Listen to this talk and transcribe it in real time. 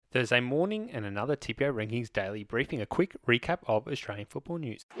Thursday morning and another TPO Rankings Daily Briefing, a quick recap of Australian football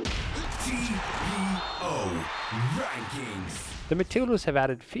news. TPO Rankings. The Matildas have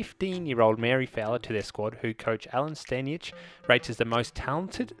added 15-year-old Mary Fowler to their squad, who coach Alan Stanic rates as the most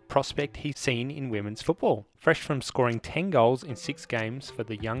talented prospect he's seen in women's football. Fresh from scoring 10 goals in 6 games for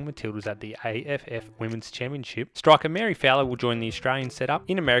the young Matildas at the AFF Women's Championship, striker Mary Fowler will join the Australian setup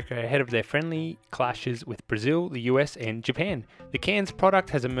in America ahead of their friendly clashes with Brazil, the US and Japan. The Cairns product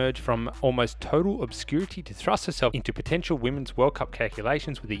has emerged from almost total obscurity to thrust herself into potential Women's World Cup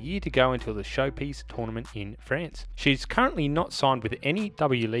calculations with a year to go until the showpiece tournament in France. She's currently not signed with any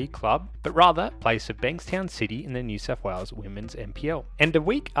W League club, but rather plays for Bankstown City in the New South Wales Women's NPL. And a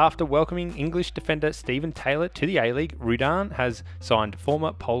week after welcoming English defender Stephen Taylor to the A-League, Rudan has signed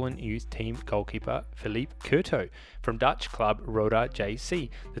former Poland youth team goalkeeper Philippe Curto from Dutch club Roda JC.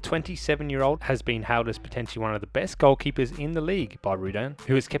 The 27-year-old has been hailed as potentially one of the best goalkeepers in the league by Rudan,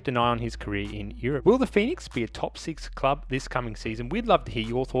 who has kept an eye on his career in Europe. Will the Phoenix be a top 6 club this coming season? We'd love to hear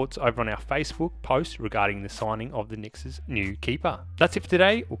your thoughts over on our Facebook post regarding the signing of the Knicks' new keeper. That's it for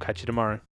today. We'll catch you tomorrow.